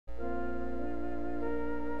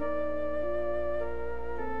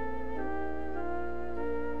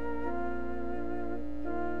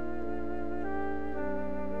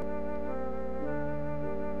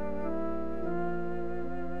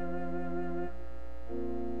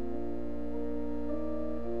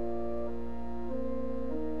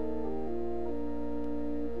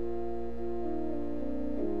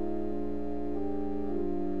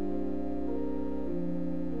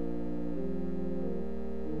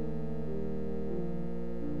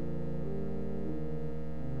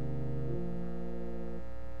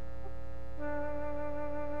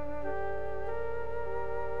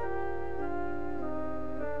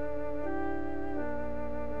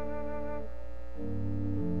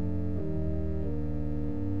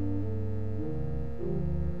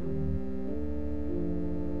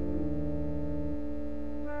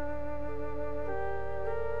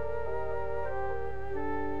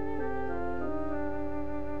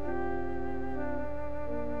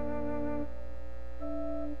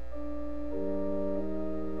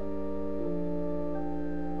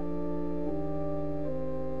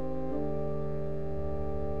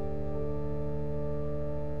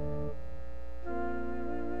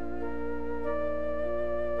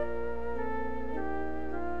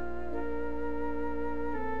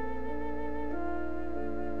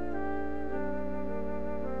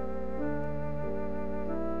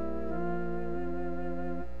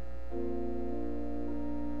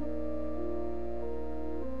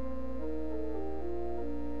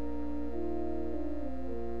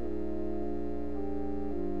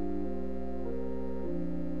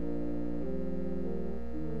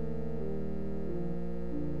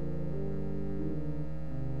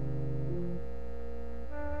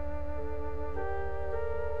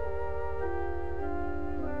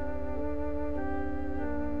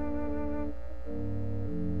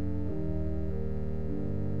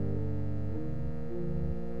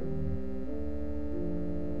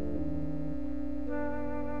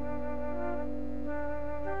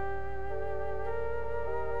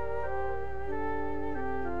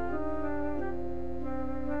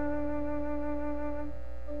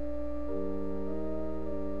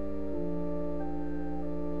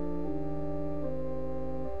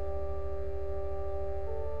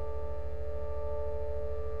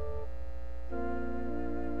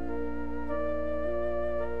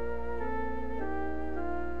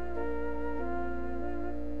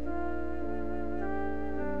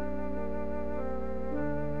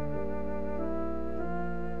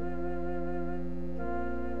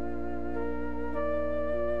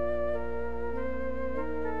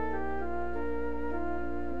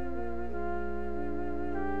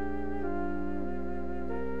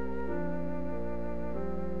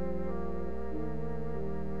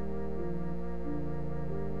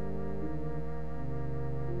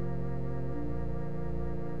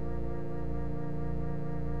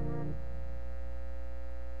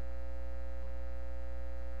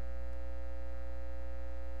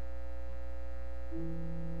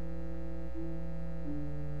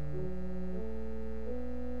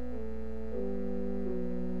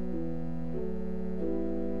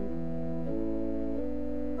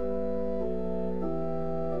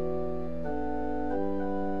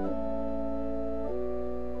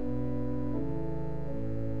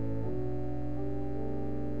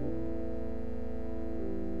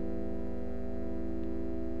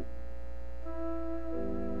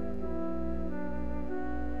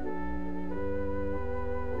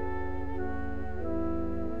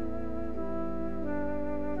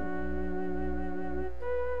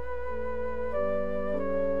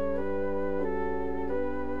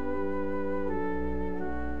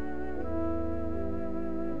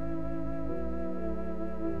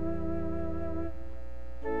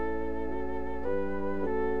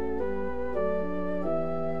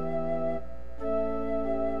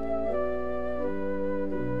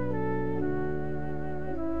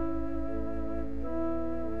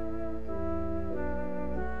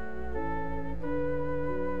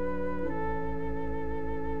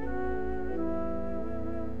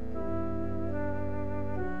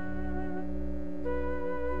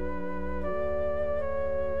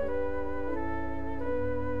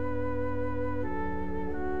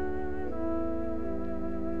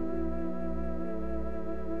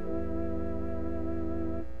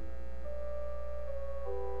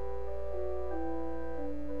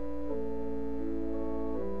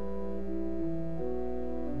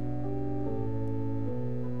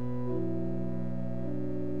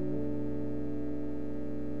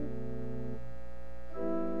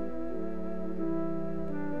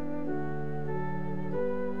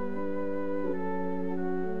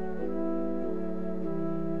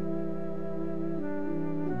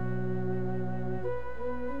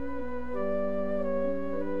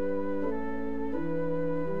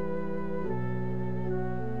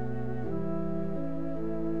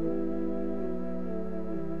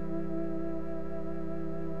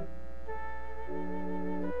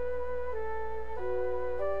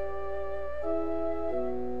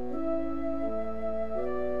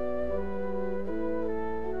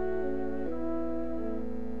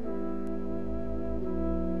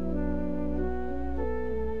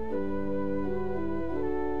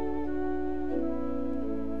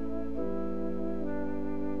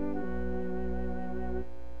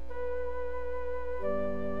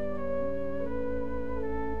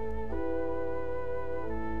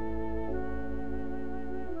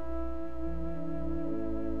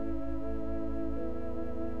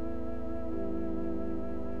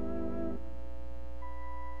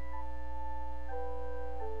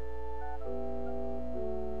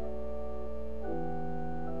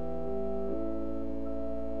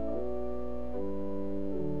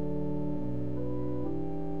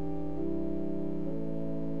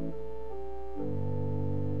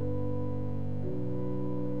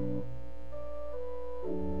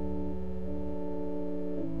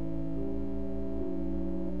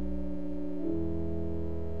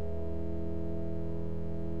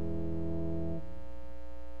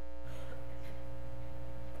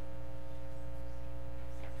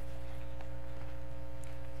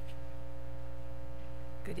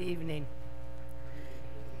Good evening.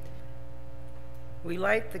 We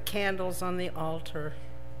light the candles on the altar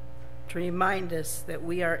to remind us that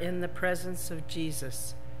we are in the presence of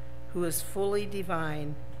Jesus, who is fully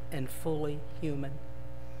divine and fully human.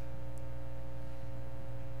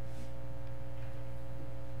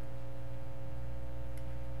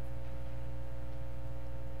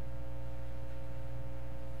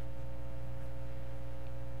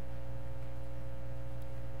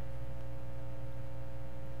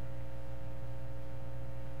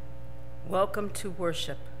 Welcome to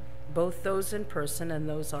worship, both those in person and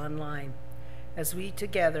those online, as we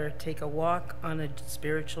together take a walk on a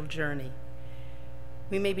spiritual journey.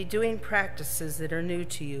 We may be doing practices that are new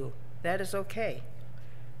to you. That is okay.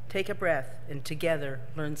 Take a breath and together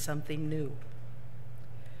learn something new.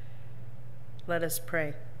 Let us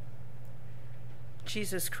pray.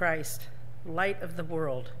 Jesus Christ, light of the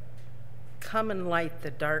world, come and light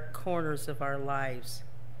the dark corners of our lives.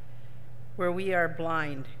 Where we are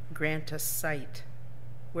blind, grant us sight.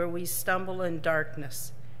 Where we stumble in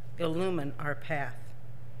darkness, illumine our path.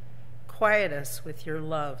 Quiet us with your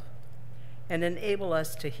love and enable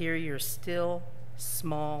us to hear your still,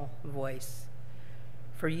 small voice.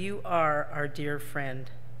 For you are our dear friend,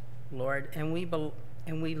 Lord, and we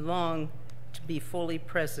long to be fully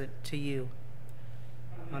present to you.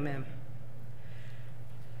 Amen.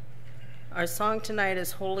 Our song tonight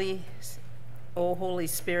is O Holy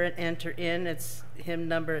Spirit, Enter In. It's hymn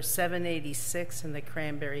number 786 in the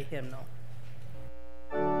Cranberry Hymnal.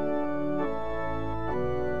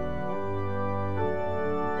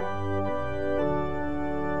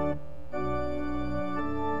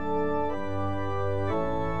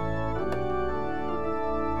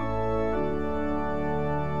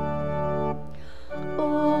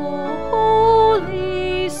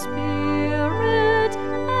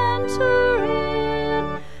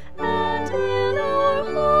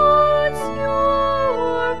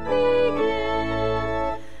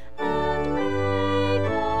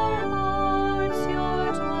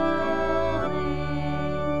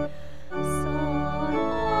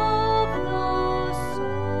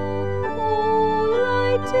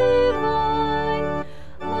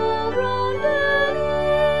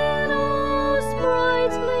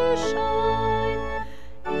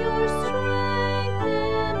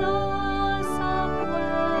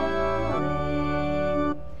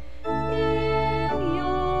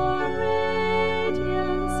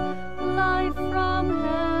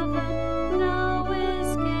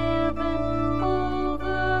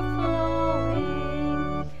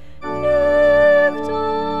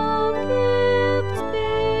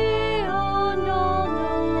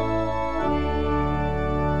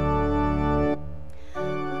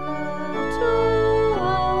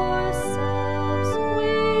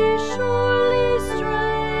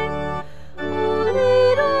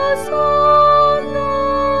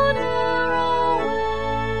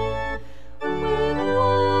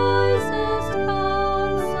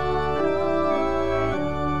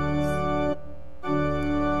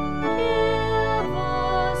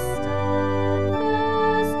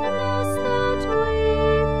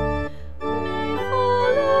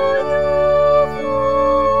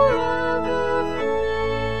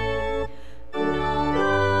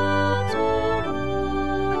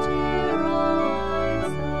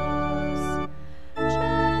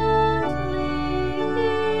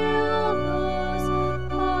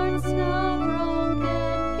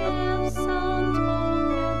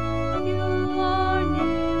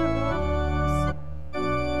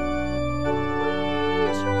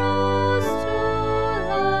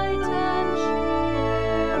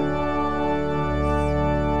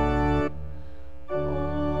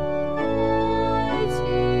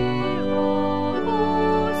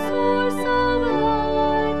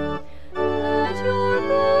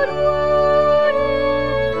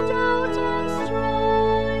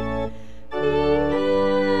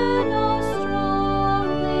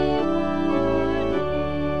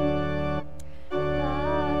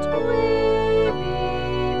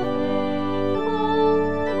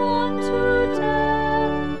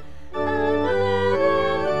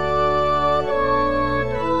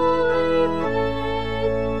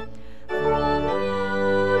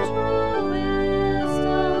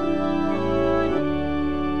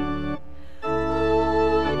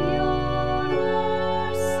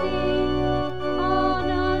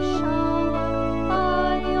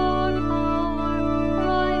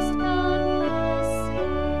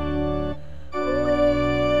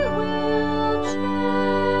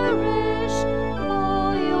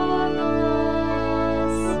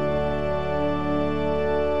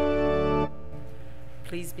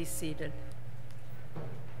 Please be seated.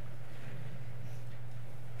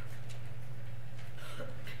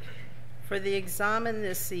 For the examen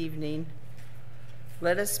this evening,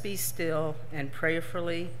 let us be still and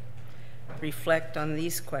prayerfully reflect on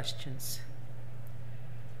these questions.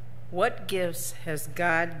 What gifts has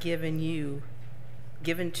God given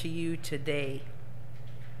to you today?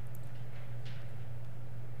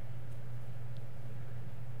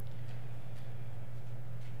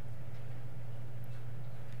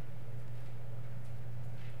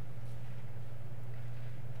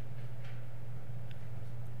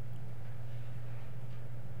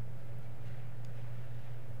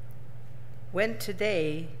 When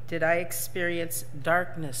today did I experience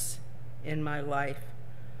darkness in my life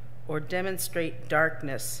or demonstrate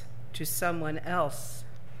darkness to someone else?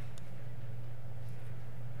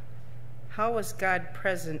 How was God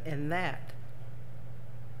present in that?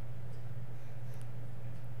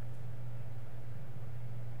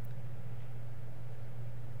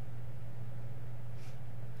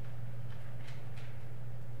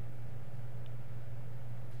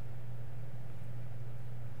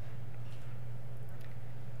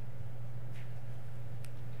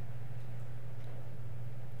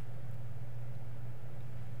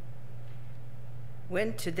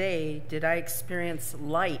 When today did I experience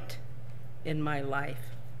light in my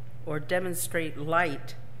life or demonstrate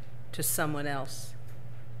light to someone else?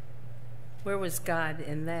 Where was God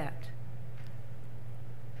in that?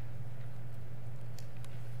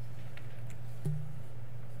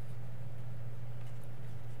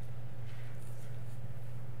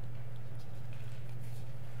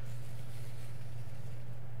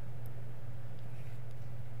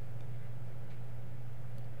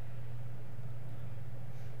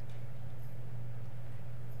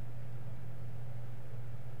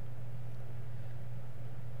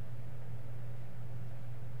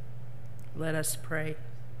 Let us pray.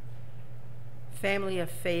 Family of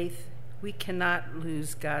faith, we cannot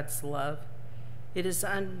lose God's love. It is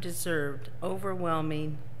undeserved,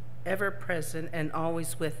 overwhelming, ever-present, and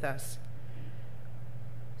always with us.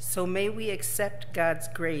 So may we accept God's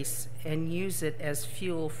grace and use it as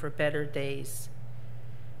fuel for better days.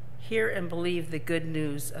 Hear and believe the good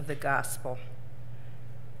news of the gospel.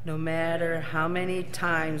 No matter how many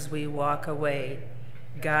times we walk away,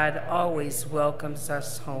 God always welcomes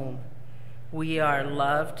us home. We are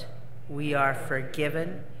loved, we are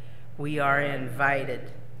forgiven, we are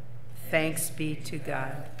invited. Thanks be to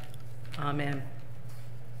God. Amen.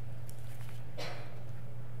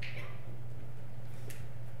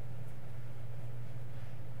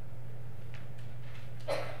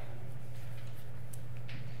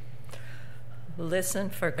 Listen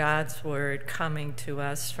for God's word coming to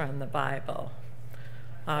us from the Bible.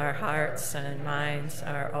 Our hearts and minds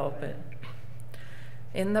are open.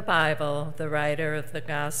 In the Bible, the writer of the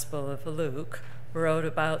Gospel of Luke wrote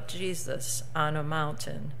about Jesus on a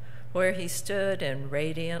mountain where he stood in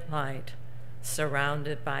radiant light,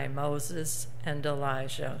 surrounded by Moses and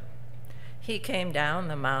Elijah. He came down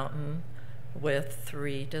the mountain with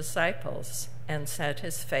 3 disciples and set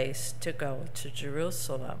his face to go to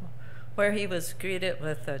Jerusalem, where he was greeted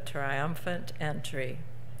with a triumphant entry.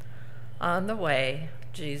 On the way,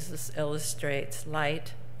 Jesus illustrates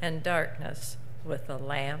light and darkness with a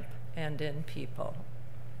lamp and in people.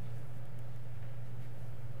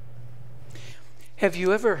 Have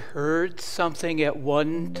you ever heard something at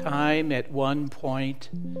one time, at one point,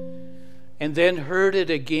 and then heard it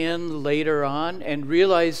again later on and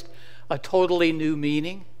realized a totally new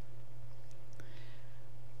meaning?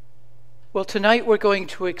 Well, tonight we're going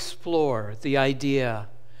to explore the idea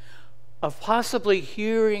of possibly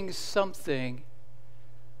hearing something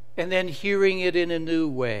and then hearing it in a new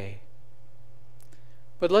way.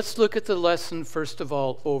 But let's look at the lesson first of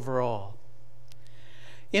all, overall.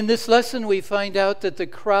 In this lesson, we find out that the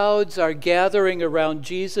crowds are gathering around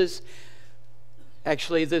Jesus.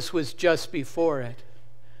 Actually, this was just before it.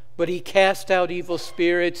 But he cast out evil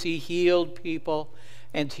spirits, he healed people,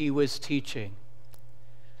 and he was teaching.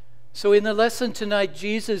 So in the lesson tonight,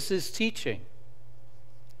 Jesus is teaching.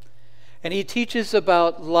 And he teaches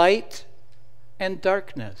about light and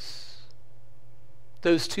darkness.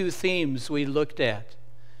 Those 2 themes we looked at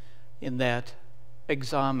in that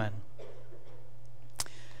examen.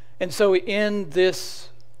 And so in this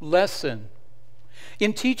lesson,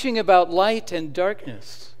 in teaching about light and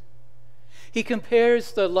darkness, he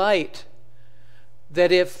compares the light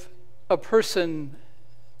that if a person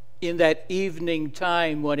in that evening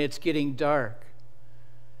time when it's getting dark,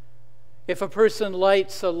 if a person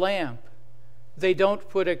lights a lamp, they don't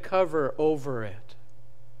put a cover over it.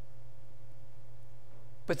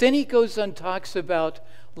 But then he goes and talks about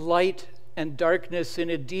light and darkness in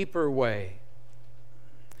a deeper way.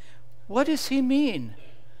 What does he mean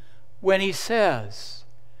when he says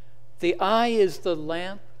The eye is the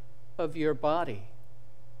lamp of your body.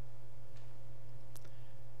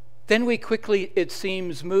 Then we quickly, it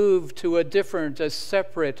seems, move to a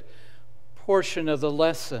separate portion of the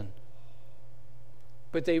lesson.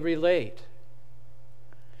 But they relate.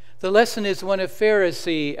 The lesson is when a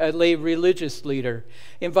Pharisee, a lay religious leader,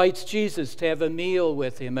 invites Jesus to have a meal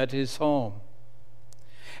with him at his home.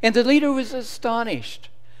 And the leader was astonished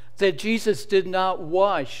that Jesus did not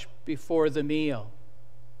wash before the meal.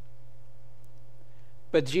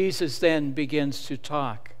 But Jesus then begins to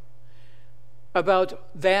talk about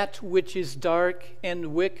that which is dark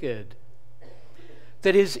and wicked,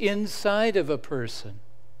 that is inside of a person,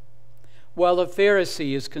 while a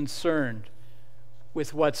Pharisee is concerned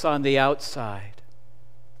with what's on the outside.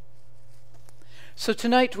 So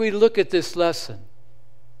tonight we look at this lesson,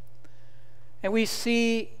 and we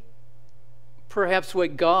see perhaps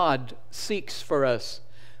what God seeks for us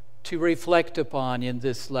to reflect upon in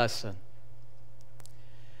this lesson.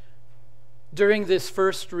 During this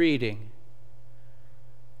first reading,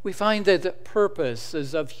 we find that the purpose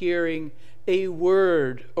is of hearing a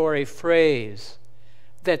word or a phrase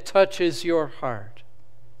that touches your heart.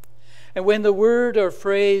 And when the word or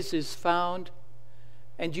phrase is found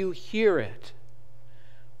and you hear it,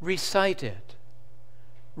 recite it,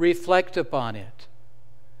 reflect upon it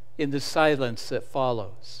in the silence that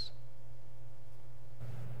follows.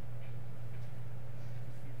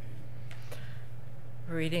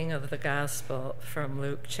 Reading of the Gospel from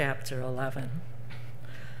Luke chapter 11.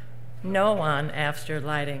 No one, after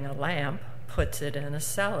lighting a lamp, puts it in a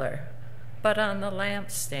cellar, but on the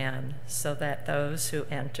lampstand, so that those who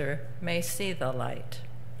enter may see the light.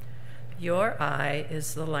 Your eye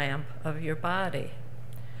is the lamp of your body.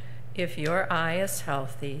 If your eye is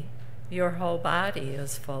healthy, your whole body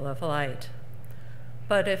is full of light.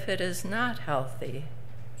 But if it is not healthy,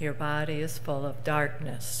 your body is full of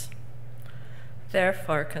darkness.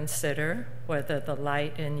 Therefore consider whether the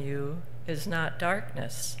light in you is not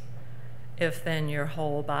darkness. If then your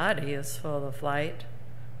whole body is full of light,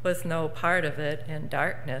 with no part of it in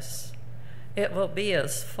darkness, it will be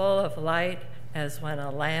as full of light as when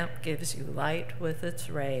a lamp gives you light with its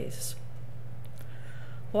rays.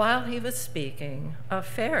 While he was speaking, a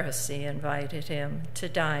Pharisee invited him to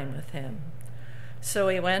dine with him. So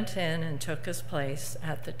he went in and took his place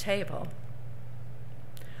at the table.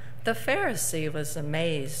 The Pharisee was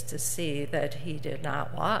amazed to see that he did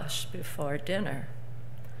not wash before dinner.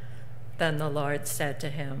 Then the Lord said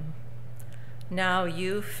to him, "Now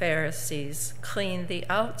you Pharisees clean the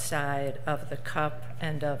outside of the cup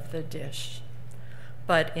and of the dish,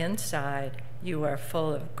 but inside you are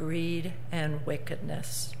full of greed and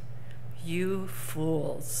wickedness. You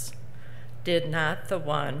fools! Did not the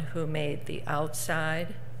one who made the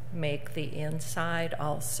outside make the inside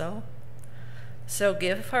also? So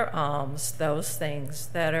give for alms those things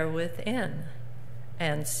that are within,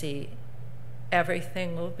 and see,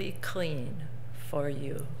 everything will be clean for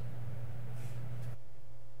you."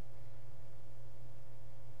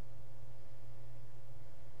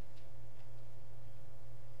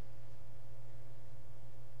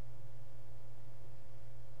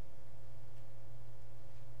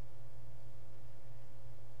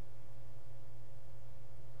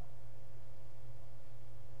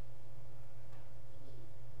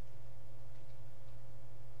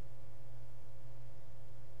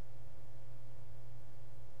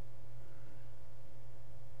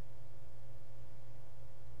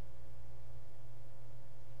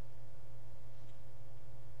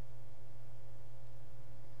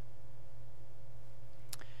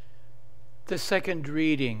 The second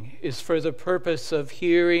reading is for the purpose of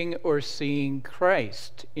hearing or seeing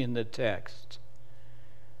Christ in the text.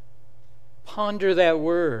 Ponder that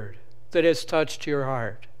word that has touched your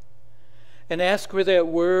heart and ask where that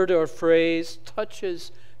word or phrase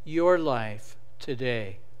touches your life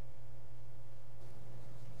today.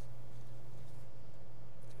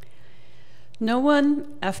 No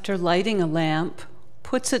one, after lighting a lamp,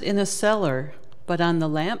 puts it in a cellar, but on the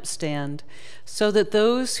lampstand, so that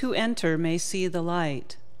those who enter may see the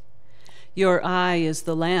light. Your eye is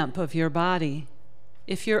the lamp of your body.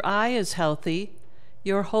 If your eye is healthy,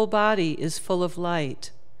 your whole body is full of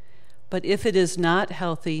light. But if it is not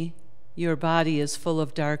healthy, your body is full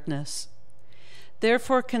of darkness.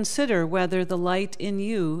 Therefore consider whether the light in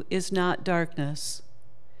you is not darkness.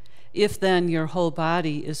 If then your whole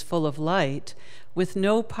body is full of light, with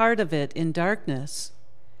no part of it in darkness,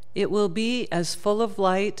 it will be as full of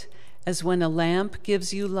light as when a lamp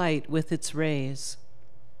gives you light with its rays.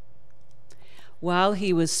 While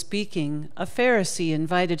he was speaking, a Pharisee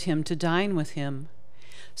invited him to dine with him.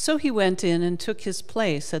 So he went in and took his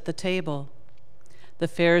place at the table. The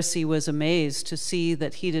Pharisee was amazed to see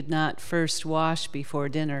that he did not first wash before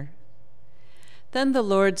dinner. Then the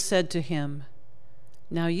Lord said to him,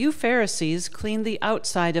 "Now you Pharisees clean the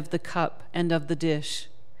outside of the cup and of the dish,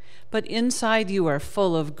 but inside you are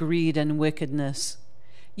full of greed and wickedness.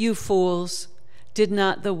 You fools, did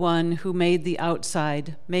not the one who made the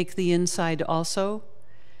outside make the inside also?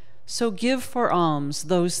 So give for alms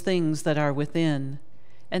those things that are within,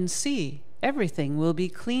 and see, everything will be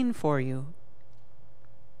clean for you."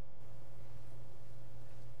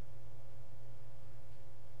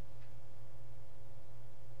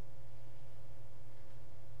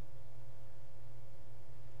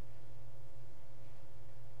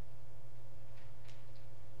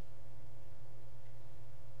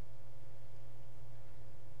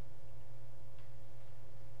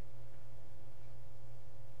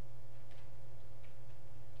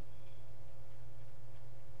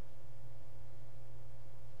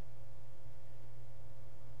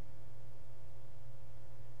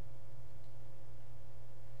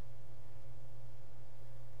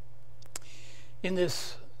 In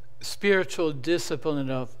this spiritual discipline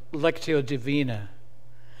of Lectio Divina,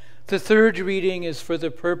 the third reading is for the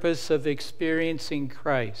purpose of experiencing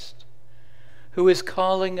Christ, who is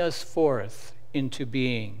calling us forth into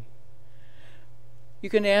being. You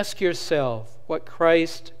can ask yourself what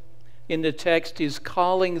Christ in the text is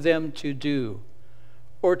calling them to do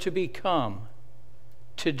or to become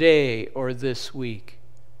today or this week.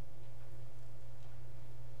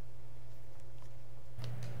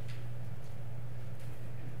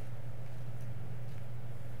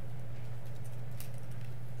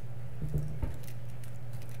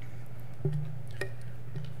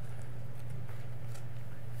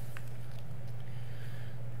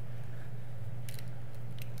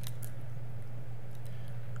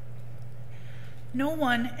 No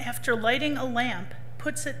one, after lighting a lamp,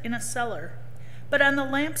 puts it in a cellar, but on the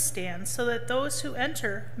lampstand, so that those who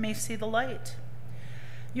enter may see the light.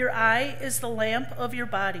 Your eye is the lamp of your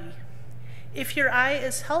body. If your eye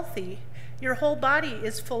is healthy, your whole body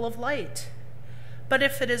is full of light. But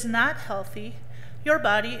if it is not healthy, your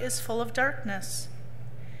body is full of darkness.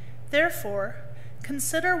 Therefore,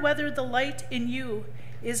 consider whether the light in you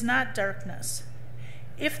is not darkness.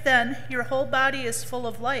 If then your whole body is full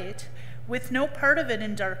of light, with no part of it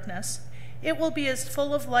in darkness, it will be as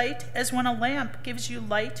full of light as when a lamp gives you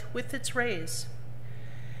light with its rays.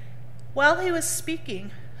 While he was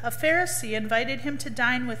speaking, a Pharisee invited him to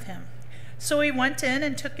dine with him. So he went in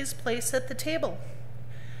and took his place at the table.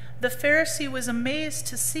 The Pharisee was amazed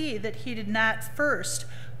to see that he did not first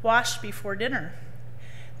wash before dinner.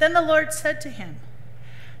 Then the Lord said to him,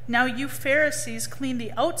 "Now you Pharisees clean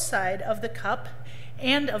the outside of the cup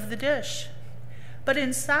and of the dish, but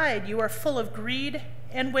inside you are full of greed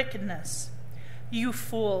and wickedness. You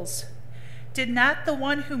fools, did not the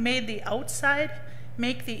one who made the outside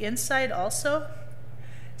make the inside also?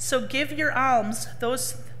 So give for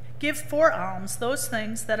alms those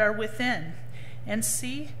things that are within, and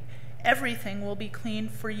see, everything will be clean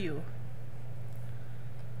for you."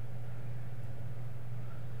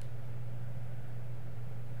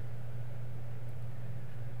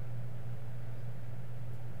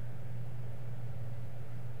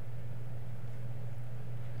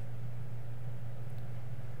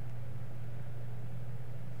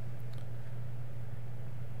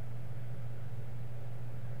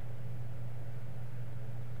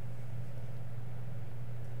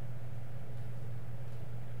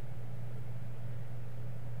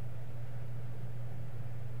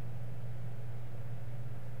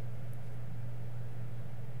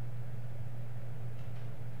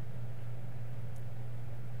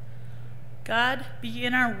 God be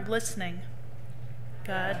in our listening.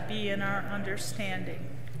 God be in our understanding.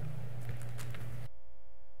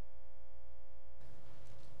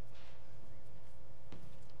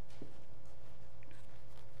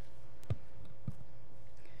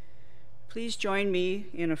 Please join me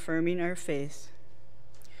in affirming our faith.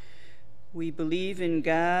 We believe in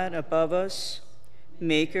God above us,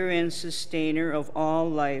 maker and sustainer of all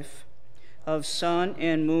life, of sun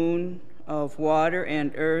and moon, of water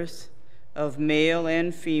and earth, of male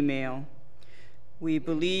and female. We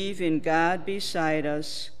believe in God beside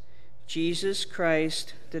us, Jesus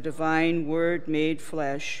Christ, the divine Word made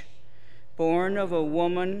flesh, born of a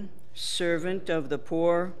woman, servant of the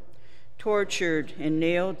poor, tortured and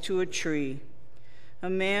nailed to a tree. A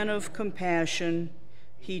man of compassion,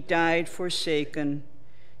 he died forsaken.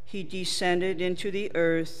 He descended into the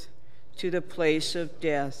earth, to the place of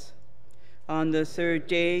death. On the third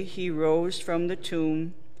day he rose from the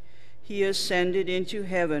tomb. He ascended into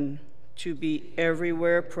heaven to be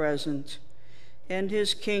everywhere present. and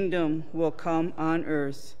his kingdom will come on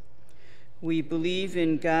earth. We believe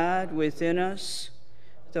in God within us,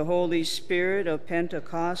 the Holy Spirit of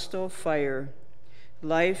Pentecostal fire,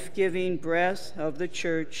 life-giving breath of the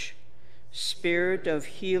church, spirit of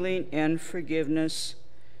healing and forgiveness,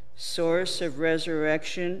 source of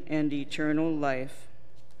resurrection and eternal life.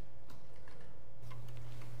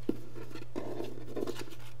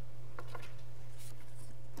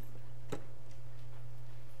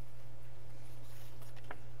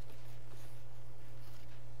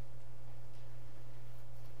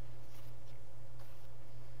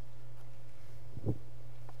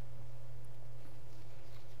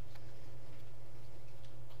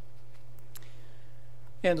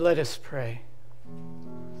 And let us pray.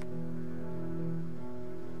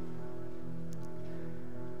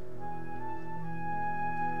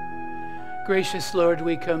 Gracious Lord,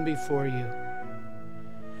 we come before you,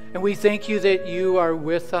 and we thank you that you are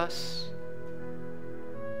with us.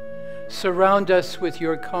 Surround us with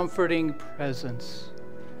your comforting presence.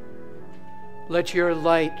 Let your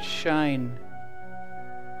light shine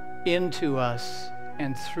into us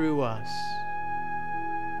and through us.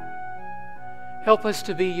 Help us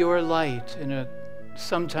to be your light in a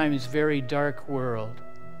sometimes very dark world.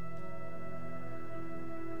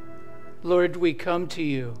 Lord, we come to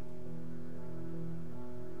you,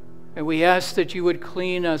 and we ask that you would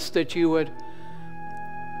clean us, that you would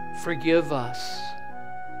forgive us,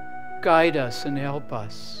 guide us, and help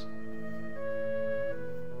us.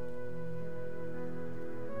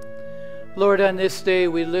 Lord, on this day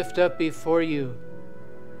we lift up before you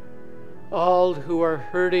all who are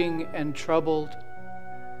hurting and troubled.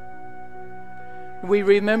 We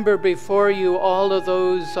remember before you all of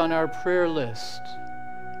those on our prayer list.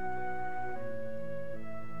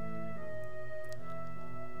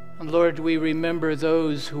 And Lord, we remember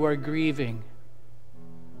those who are grieving,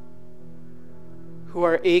 who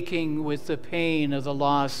are aching with the pain of the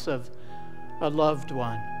loss of a loved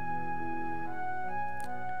one.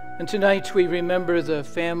 And tonight we remember the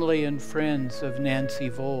family and friends of Nancy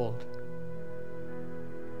Vold.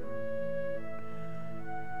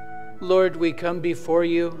 Lord, we come before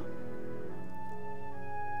you,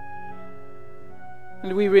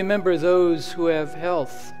 and we remember those who have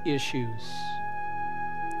health issues.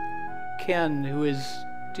 Ken, who is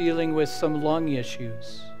dealing with some lung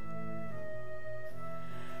issues.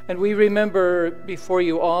 And we remember before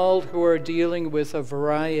you all who are dealing with a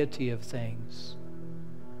variety of things.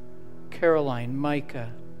 Caroline,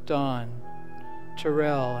 Micah, Dawn,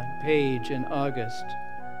 Terrell, and Paige, and August,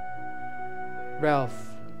 Ralph,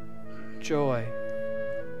 Joy.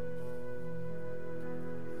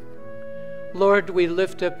 Lord, we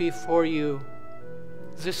lift up before you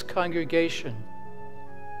this congregation,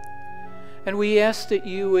 and we ask that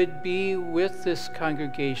you would be with this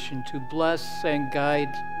congregation to bless and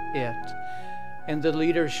guide it and the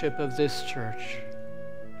leadership of this church.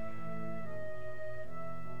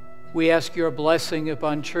 We ask your blessing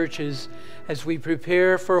upon churches as we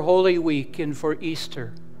prepare for Holy Week and for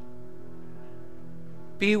Easter.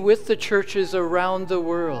 Be with the churches around the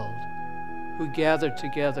world who gather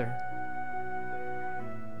together.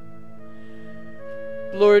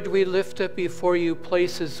 Lord, we lift up before you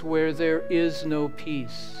places where there is no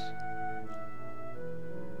peace.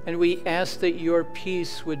 And we ask that your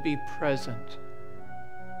peace would be present.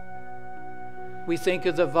 We think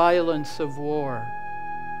of the violence of war,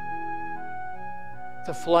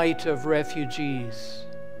 the flight of refugees,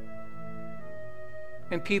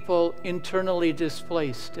 and people internally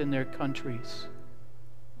displaced in their countries.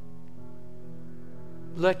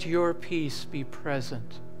 Let your peace be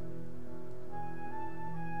present.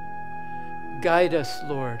 Guide us,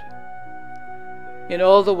 Lord, in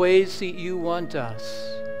all the ways that you want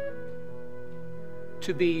us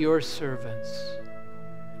to be your servants,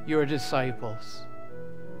 your disciples.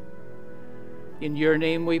 In your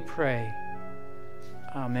name we pray.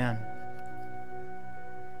 Amen.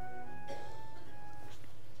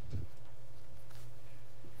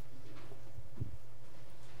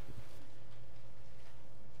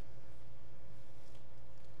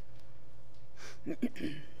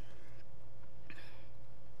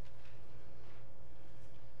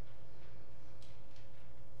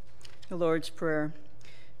 The Lord's Prayer.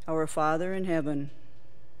 Our Father in heaven,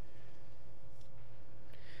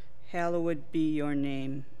 hallowed be your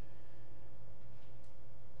name.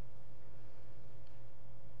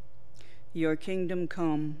 Your kingdom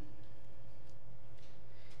come.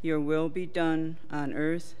 Your will be done on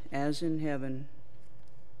earth as in heaven.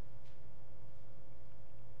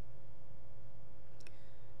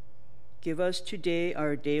 Give us today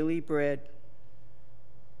our daily bread.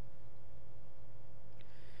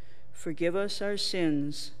 Forgive us our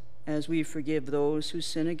sins as we forgive those who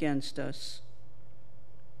sin against us.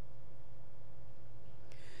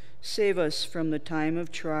 Save us from the time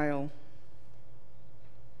of trial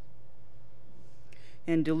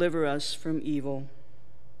and deliver us from evil.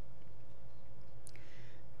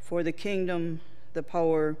 For the kingdom, the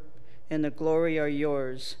power, and the glory are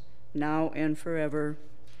yours, now and forever.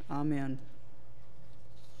 Amen.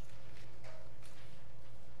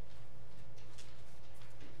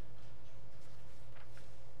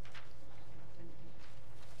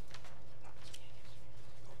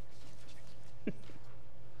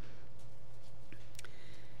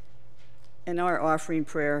 In our offering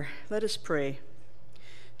prayer, let us pray.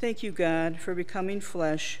 Thank you, God, for becoming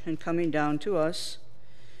flesh and coming down to us.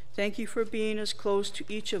 Thank you for being as close to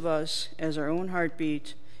each of us as our own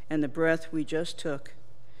heartbeat and the breath we just took.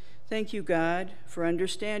 Thank you, God, for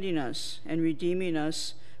understanding us and redeeming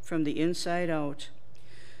us from the inside out.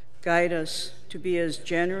 Guide us to be as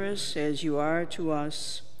generous as you are to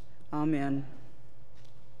us. Amen.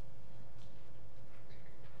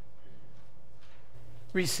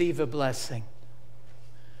 Receive a blessing.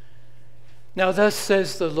 Now thus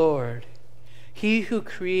says the Lord, He who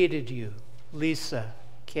created you, Lisa,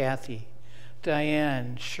 Kathy,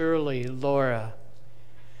 Diane, Shirley, Laura,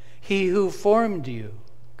 He who formed you,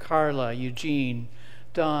 Carla, Eugene,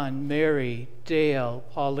 Don, Mary, Dale,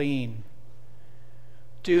 Pauline.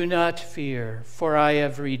 Do not fear, for I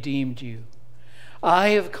have redeemed you. I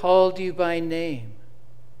have called you by name.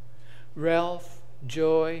 Ralph,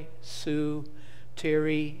 Joy, Sue,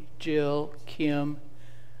 Terry, Jill, Kim,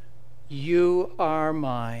 you are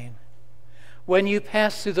mine. When you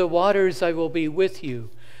pass through the waters, I will be with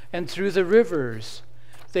you, and through the rivers,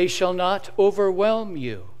 they shall not overwhelm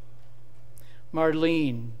you.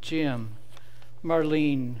 Marlene, Jim,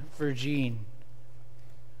 Marlene, Virgine.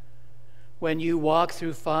 When you walk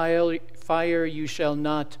through fire, you shall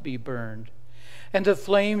not be burned, and the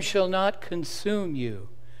flame shall not consume you.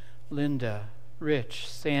 Linda, Rich,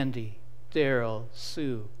 Sandy, Daryl,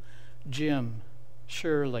 Sue, Jim,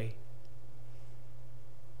 Shirley.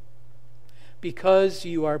 Because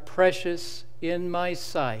you are precious in my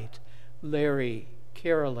sight, Larry,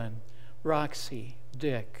 Carolyn, Roxy,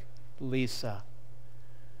 Dick, Lisa.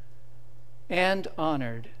 And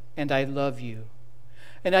honored, and I love you.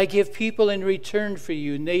 And I give people in return for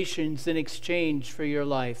you, nations in exchange for your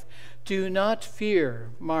life. Do not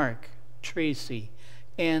fear, Mark, Tracy,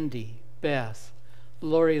 Andy, Beth,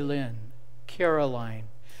 Lori Lynn, Caroline,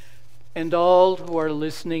 and all who are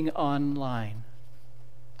listening online.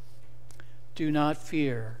 Do not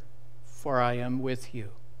fear, for I am with you.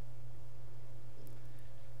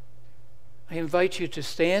 I invite you to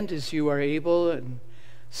stand as you are able and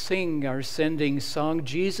sing our sending song,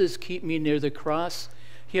 Jesus, Keep Me Near the Cross,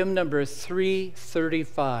 hymn number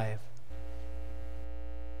 335.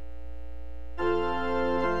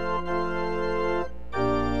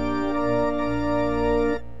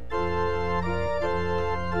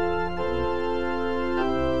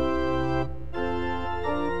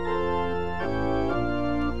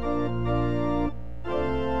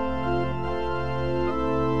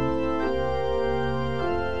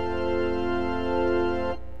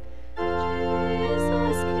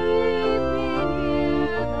 Jesus, keep me near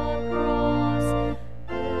the cross.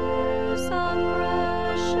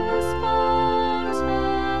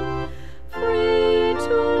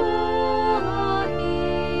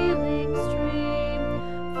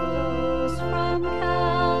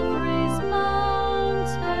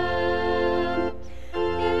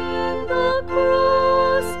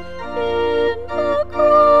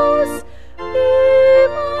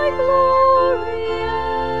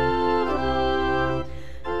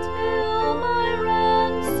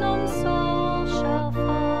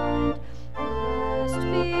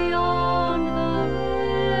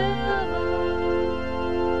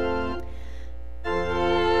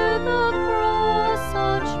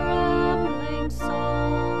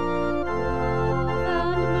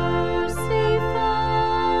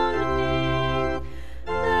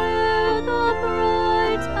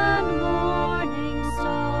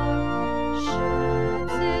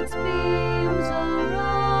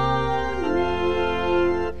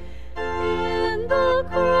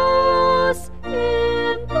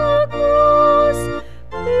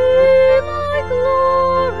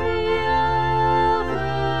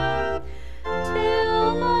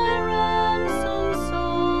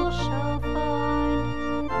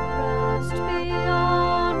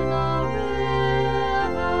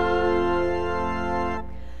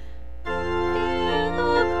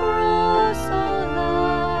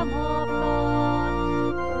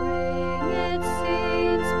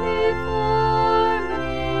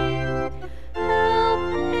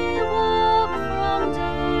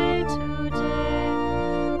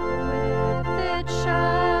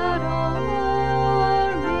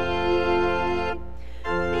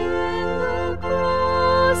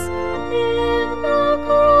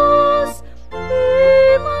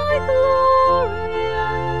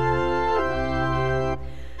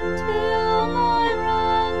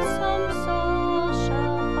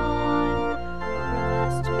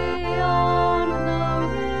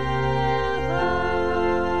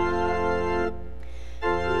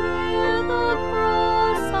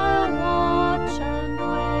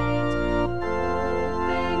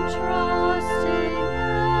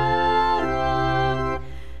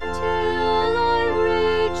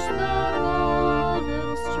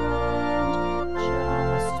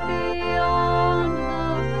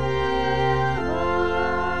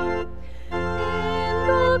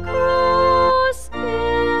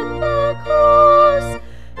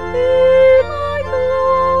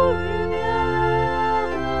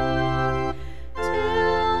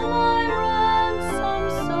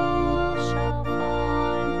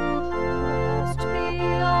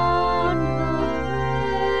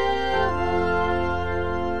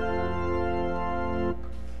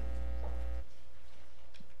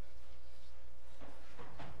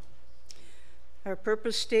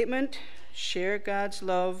 purpose statement: share God's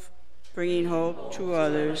love, bringing hope to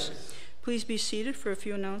others. Please be seated for a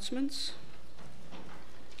few announcements.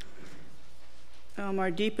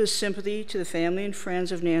 Our deepest sympathy to the family and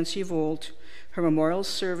friends of Nancy Volt. Her memorial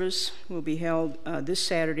service will be held this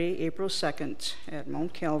Saturday, April 2nd at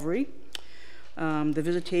Mount Calvary. The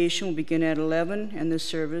visitation will begin at 11, and the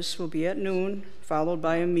service will be at noon, followed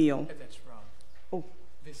by a meal. That's wrong. Oh.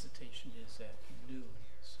 Visitation is at noon,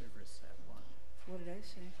 service at 1. What did I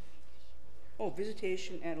say? Oh,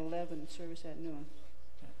 visitation at 11, service at noon.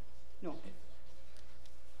 No.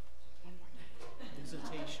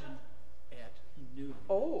 Visitation at noon.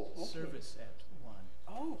 Oh, okay. Service at 1.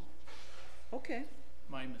 Oh, okay.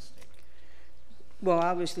 My mistake. Well,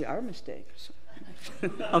 obviously our mistake. So.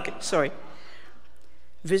 Okay, sorry.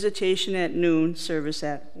 Visitation at noon, service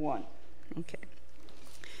at 1. Okay.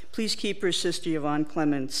 Please keep her sister Yvonne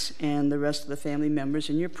Clements and the rest of the family members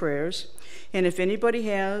in your prayers. And if anybody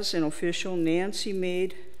has an official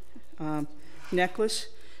Nancy-made necklace,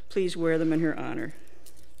 please wear them in her honor.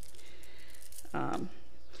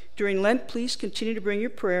 During Lent, please continue to bring your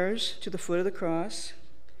prayers to the foot of the cross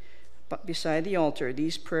beside the altar.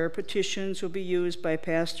 These prayer petitions will be used by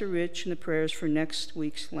Pastor Rich in the prayers for next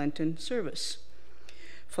week's Lenten service.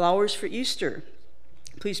 Flowers for Easter.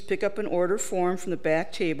 Please pick up an order form from the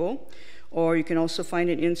back table, or you can also find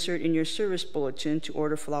an insert in your service bulletin to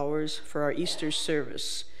order flowers for our Easter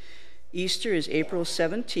service. Easter is April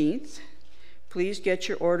 17th. Please get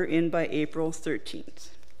your order in by April 13th.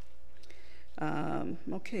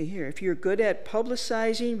 Okay, here. If you're good at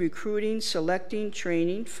publicizing, recruiting, selecting,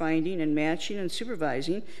 training, finding, and matching and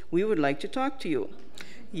supervising, we would like to talk to you.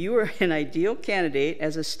 You are an ideal candidate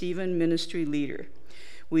as a Stephen ministry leader.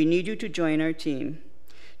 We need you to join our team.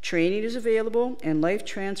 Training is available and life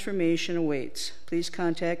transformation awaits. Please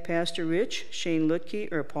contact Pastor Rich, Shane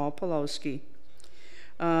Lutke, or Paul Pawlowski.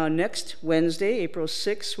 Next Wednesday, April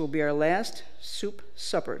 6th, will be our last soup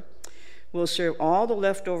supper. We'll serve all the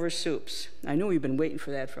leftover soups. I know we've been waiting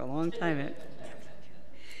for that for a long time.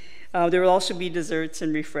 There will also be desserts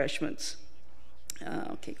and refreshments.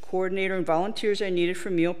 Okay, coordinator and volunteers are needed for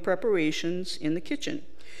meal preparations in the kitchen.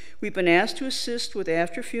 We've been asked to assist with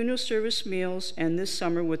after-funeral service meals and this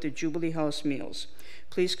summer with the Jubilee House meals.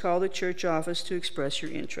 Please call the church office to express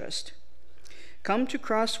your interest. Come to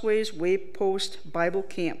Crossways Waypost Bible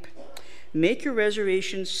Camp. Make your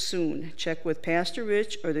reservations soon. Check with Pastor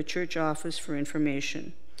Rich or the church office for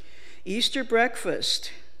information. Easter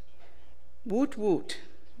breakfast. Woot woot.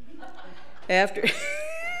 After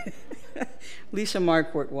Lisa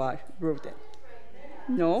Marquardt wrote that.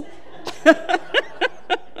 No?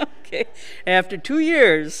 Okay. After 2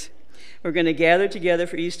 years, we're going to gather together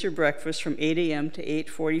for Easter breakfast from 8 a.m. to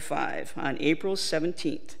 8:45 on April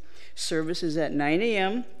 17th. Service is at 9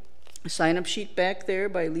 a.m. A sign-up sheet back there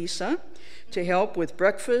by Lisa to help with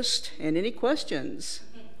breakfast and any questions.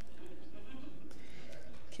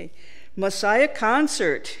 Okay. Messiah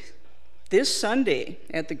concert this Sunday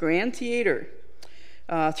at the Grand Theater.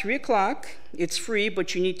 3 o'clock. It's free,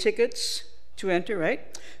 but you need tickets to enter,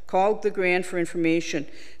 right? Call the Grand for information.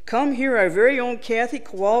 Come hear our very own Kathy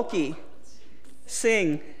Kowalski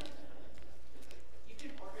sing. You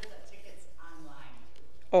can order the tickets online.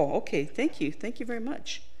 Oh, okay. Thank you. Thank you very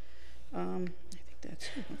much. I think that's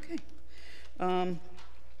it. Okay.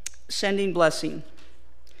 Sending blessing.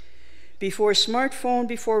 Before smartphone,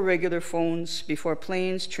 before regular phones, before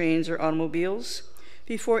planes, trains, or automobiles,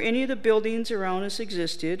 before any of the buildings around us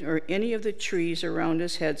existed or any of the trees around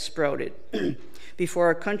us had sprouted, before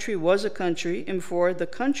our country was a country, and before the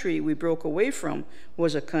country we broke away from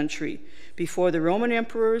was a country, before the Roman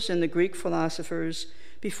emperors and the Greek philosophers,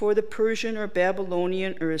 before the Persian or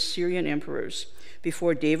Babylonian or Assyrian emperors,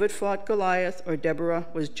 before David fought Goliath or Deborah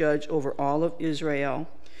was judge over all of Israel,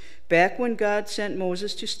 back when God sent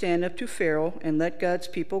Moses to stand up to Pharaoh and let God's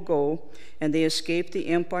people go, and they escaped the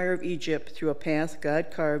empire of Egypt through a path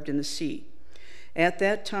God carved in the sea. At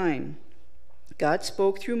that time, God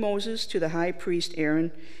spoke through Moses to the high priest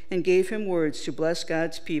Aaron and gave him words to bless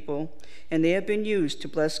God's people, and they have been used to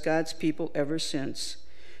bless God's people ever since.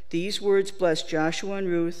 These words blessed Joshua and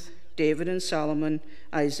Ruth, David and Solomon,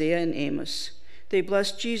 Isaiah and Amos. They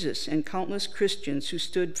blessed Jesus and countless Christians who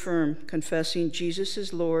stood firm, confessing Jesus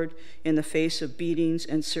is Lord in the face of beatings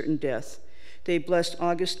and certain death. They blessed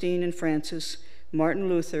Augustine and Francis, Martin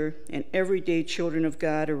Luther, and everyday children of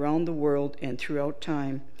God around the world and throughout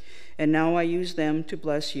time. And now I use them to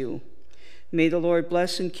bless you. May the Lord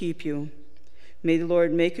bless and keep you. May the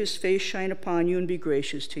Lord make his face shine upon you and be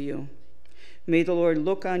gracious to you. May the Lord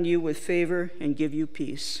look on you with favor and give you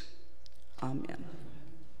peace. Amen.